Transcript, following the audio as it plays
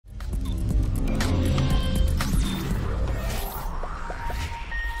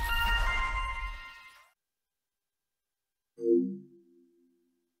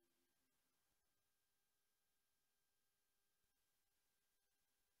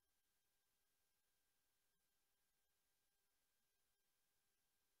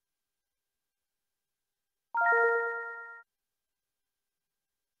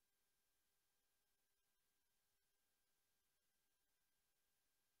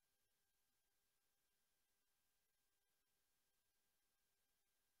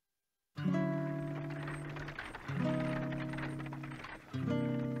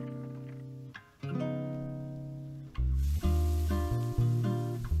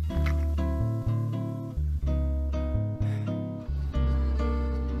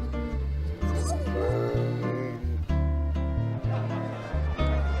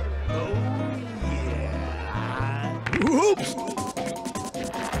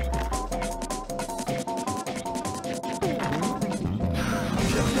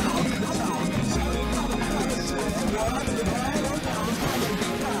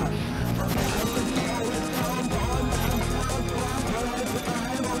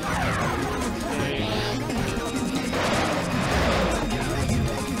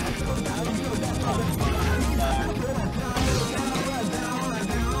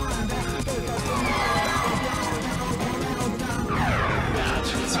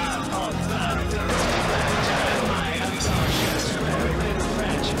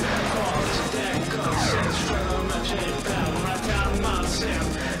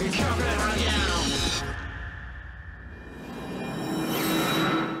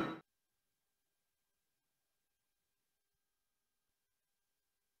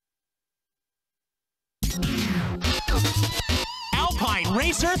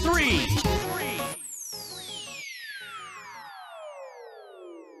Racer 3.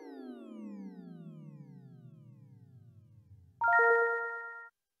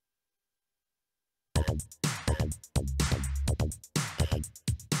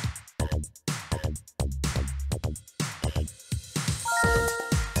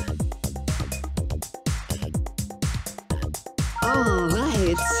 All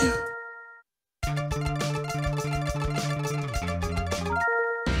right.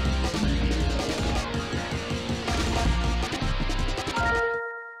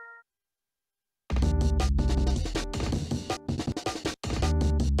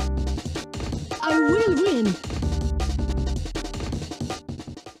 I will win.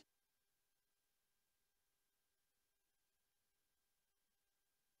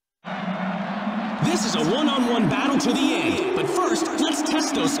 This is a one-on-one battle to the end, but first, let's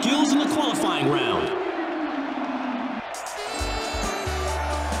test those skills in the qualifying round.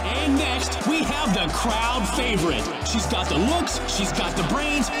 And next, we have the crowd favorite. She's got the looks, she's got the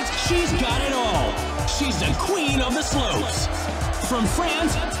brains, she's got it all. She's the queen of the slopes. From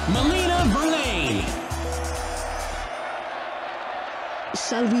France, Melina Verlaine.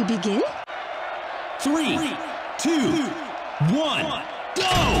 Shall we begin? 3, 2, 1,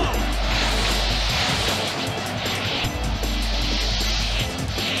 go!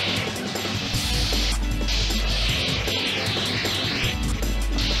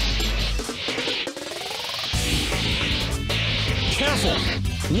 Careful!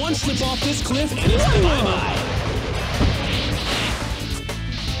 One slip off this cliff and it's bye-bye.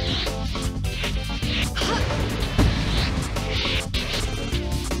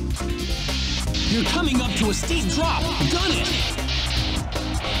 You're coming up to a steep drop. Done it!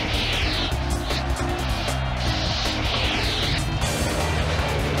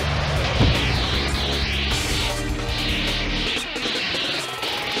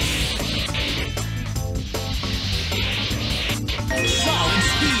 Solid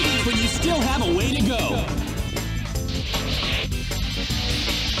speed, but you still have a way to go.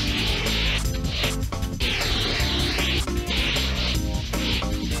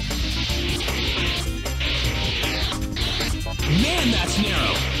 Man, that's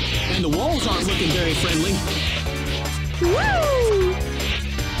narrow. And the walls aren't looking very friendly. Woo!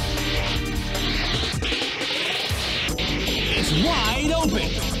 It's wide open.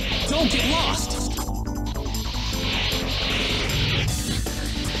 Don't get lost.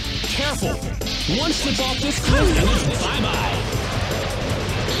 Careful. One slip off this cliff and it's bye-bye.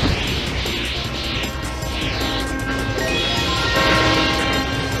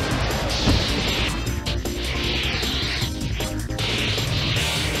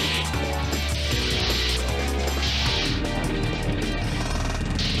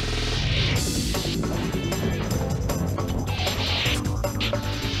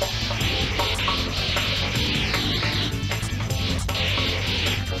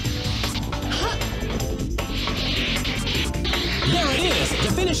 There it is!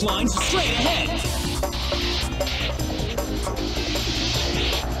 The finish line's straight ahead!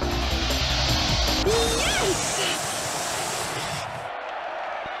 Yes!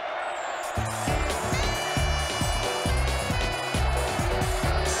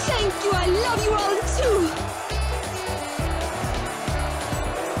 Thank you, I love you all too!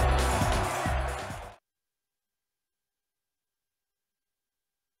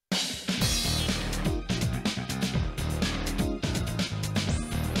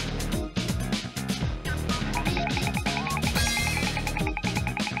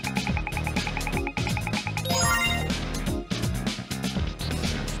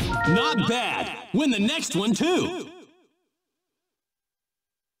 Not bad! Win the next one too!